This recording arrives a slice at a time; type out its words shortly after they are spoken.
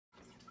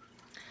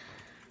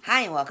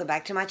Hi and welcome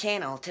back to my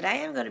channel.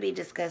 Today I'm going to be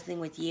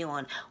discussing with you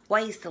on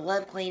ways to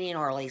love cleaning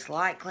or at least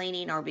like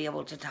cleaning or be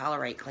able to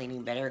tolerate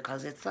cleaning better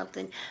because it's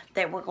something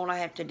that we're going to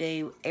have to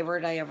do every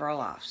day of our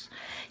lives.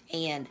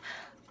 And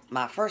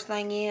my first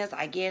thing is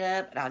I get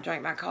up and I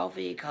drink my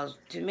coffee because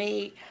to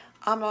me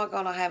I'm not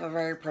going to have a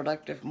very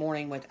productive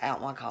morning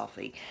without my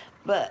coffee.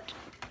 But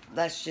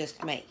that's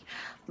just me.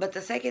 But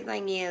the second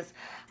thing is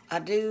I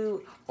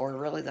do, or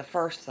really the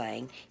first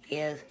thing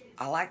is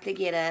I like to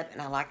get up and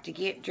I like to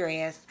get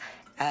dressed.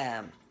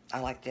 I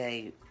like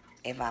to,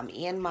 if I'm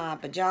in my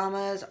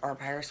pajamas or a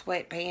pair of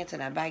sweatpants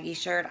and a baggy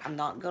shirt, I'm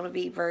not going to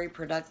be very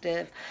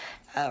productive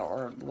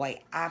or the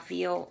way I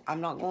feel. I'm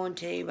not going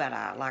to, but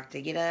I like to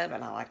get up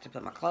and I like to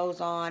put my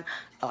clothes on.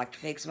 I like to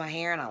fix my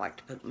hair and I like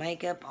to put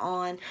makeup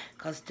on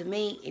because to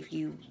me, if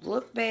you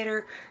look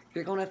better,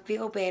 you're going to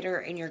feel better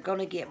and you're going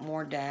to get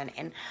more done.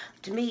 And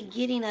to me,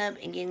 getting up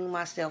and getting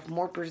myself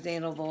more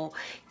presentable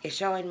is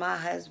showing my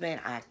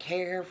husband I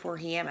care for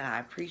him and I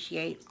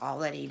appreciate all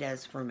that he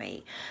does for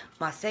me.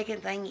 My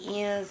second thing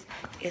is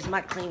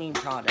my cleaning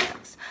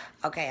products.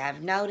 Okay,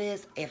 I've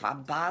noticed if I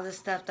buy the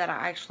stuff that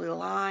I actually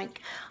like,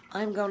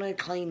 I'm going to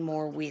clean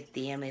more with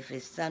them if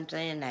it's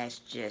something that's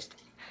just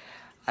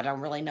I don't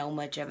really know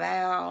much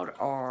about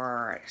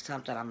or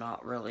something I'm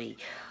not really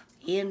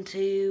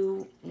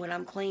into when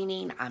I'm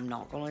cleaning. I'm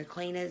not going to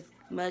clean as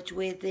much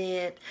with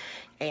it.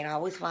 And I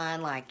always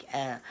find like,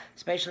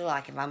 especially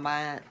like if I'm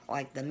buying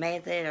like the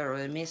Method or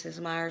the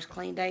Mrs. Myers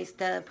Clean Day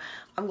stuff,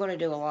 I'm going to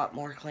do a lot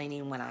more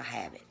cleaning when I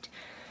have it.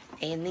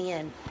 And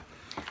then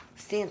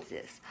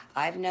senses.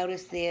 I've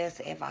noticed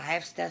this, if I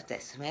have stuff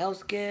that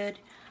smells good,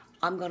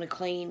 I'm going to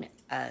clean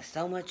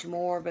so much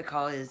more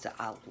because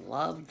I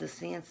love the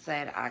scents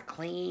that I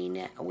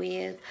clean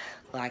with.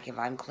 Like if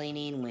I'm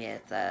cleaning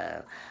with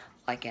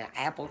like an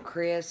apple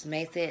crisp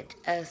method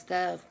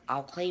stuff,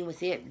 I'll clean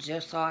with it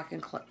just so I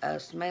can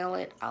smell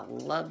it. I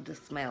love the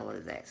smell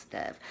of that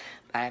stuff.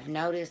 But I've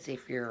noticed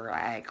if you're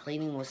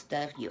cleaning with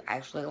stuff you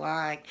actually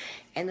like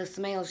and the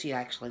smells you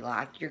actually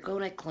like, you're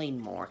going to clean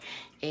more.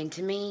 And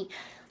to me,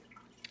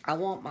 I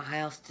want my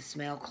house to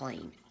smell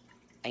clean.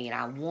 And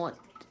I want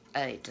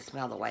it to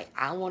smell the way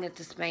I want it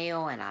to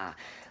smell. And I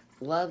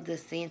love the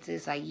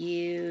scents I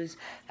use.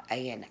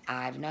 And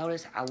I've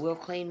noticed I will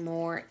clean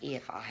more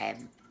if I have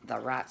the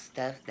right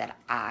stuff that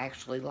I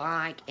actually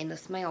like and the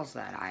smells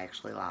that I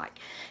actually like.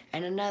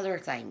 And another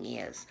thing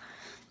is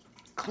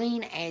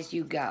clean as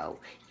you go.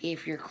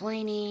 If you're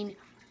cleaning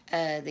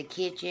the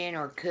kitchen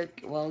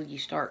or you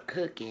start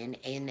cooking.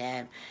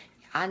 And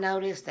I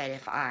noticed that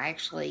if I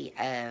actually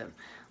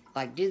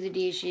like do the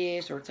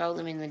dishes or throw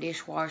them in the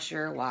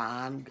dishwasher while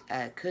I'm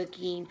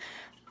cooking,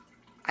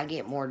 I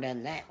get more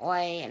done that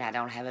way and I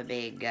don't have a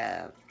big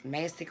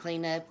mess to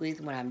clean up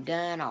with when I'm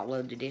done. I'll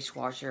load the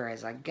dishwasher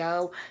as I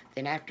go.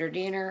 Then after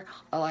dinner,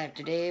 all I have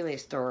to do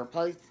is throw her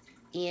plates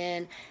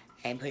in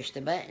and push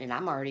the button and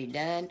I'm already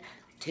done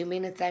 2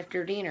 minutes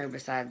after dinner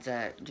besides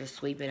just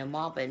sweeping and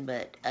mopping.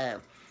 But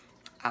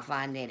I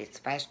find that it's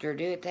faster to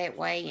do it that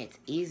way. It's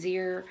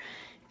easier.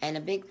 And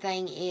a big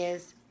thing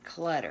is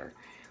clutter.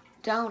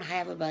 Don't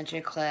have a bunch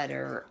of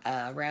clutter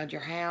around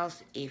your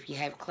house. If you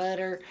have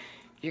clutter,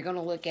 you're going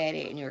to look at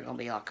it and you're going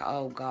to be like,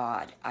 oh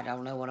God, I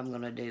don't know what I'm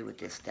going to do with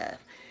this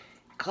stuff.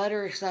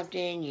 Clutter is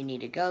something you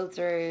need to go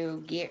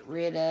through, get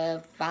rid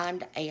of,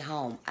 find a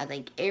home. I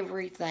think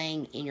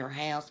everything in your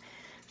house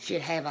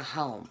should have a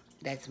home.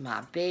 That's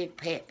my big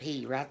pet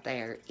peeve right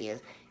there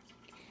is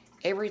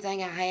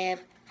everything I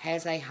have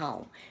has a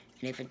home.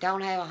 And if it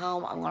don't have a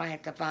home, I'm going to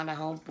have to find a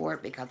home for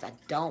it because I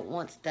don't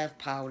want stuff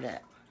piled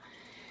up.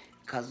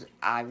 Because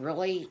I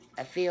really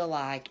feel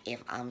like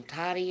if I'm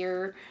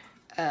tidier,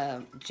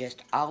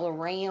 just all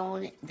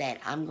around, that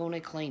I'm going to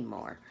clean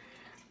more.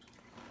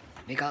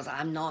 Because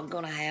I'm not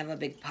going to have a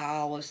big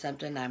pile of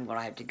something I'm going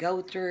to have to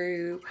go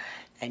through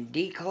and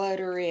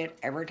declutter it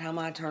every time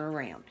I turn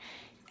around.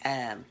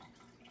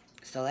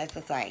 So that's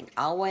the thing.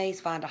 Always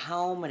find a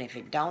home, and if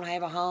it don't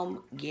have a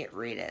home, get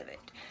rid of it.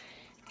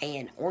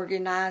 And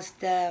organize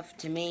stuff,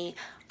 to me,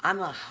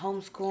 I'm a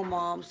homeschool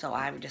mom, so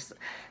I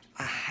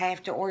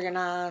have to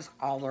organize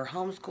all their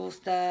homeschool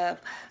stuff.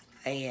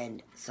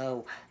 And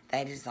so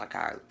that is like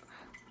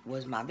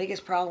was my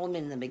biggest problem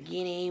in the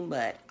beginning,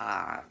 but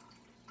I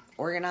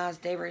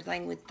organized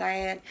everything with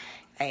that.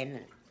 And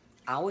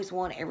I always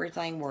want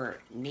everything where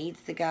it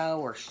needs to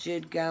go or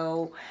should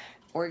go.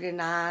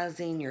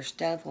 Organizing your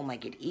stuff will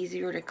make it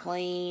easier to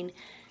clean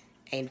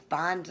and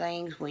find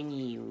things when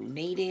you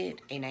need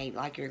it and ain't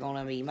like you're going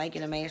to be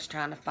making a mess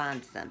trying to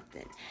find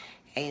something.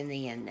 And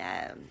then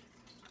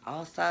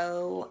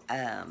also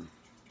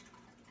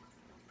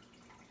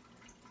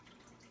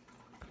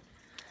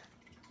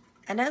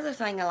another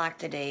thing I like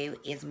to do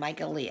is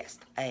make a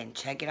list and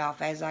check it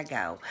off as I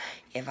go.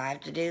 If I have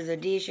to do the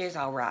dishes,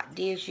 I'll write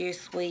dishes,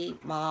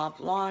 sweep,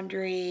 mop,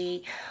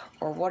 laundry,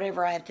 or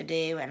whatever I have to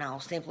do, and I'll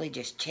simply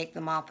just check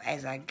them off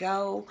as I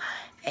go.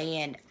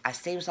 And it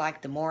seems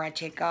like the more I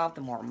check off,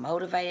 the more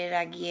motivated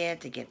I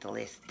get to get the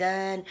list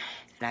done,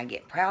 and I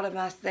get proud of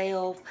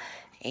myself.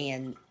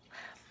 And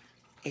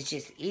It's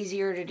just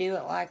easier to do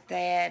it like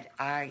that.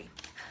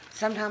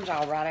 Sometimes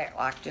I'll write it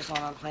like just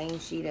on a plain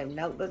sheet of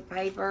notebook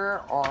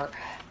paper, or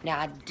now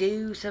I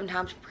do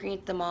sometimes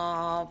print them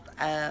off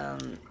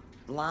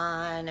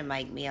line and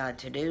make me a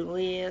to-do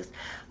list,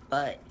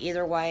 but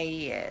either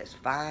way is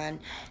fine.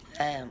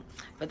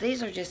 But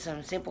these are just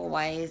some simple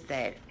ways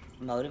that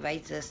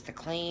motivates us to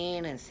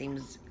clean and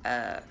seems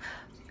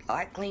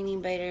like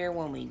cleaning better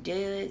when we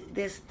do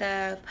this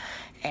stuff.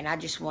 And I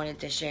just wanted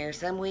to share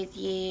some with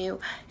you,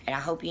 and I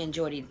hope you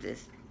enjoyed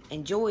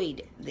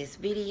this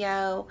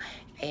video,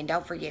 and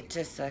don't forget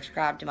to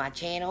subscribe to my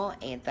channel,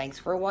 and thanks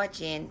for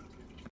watching.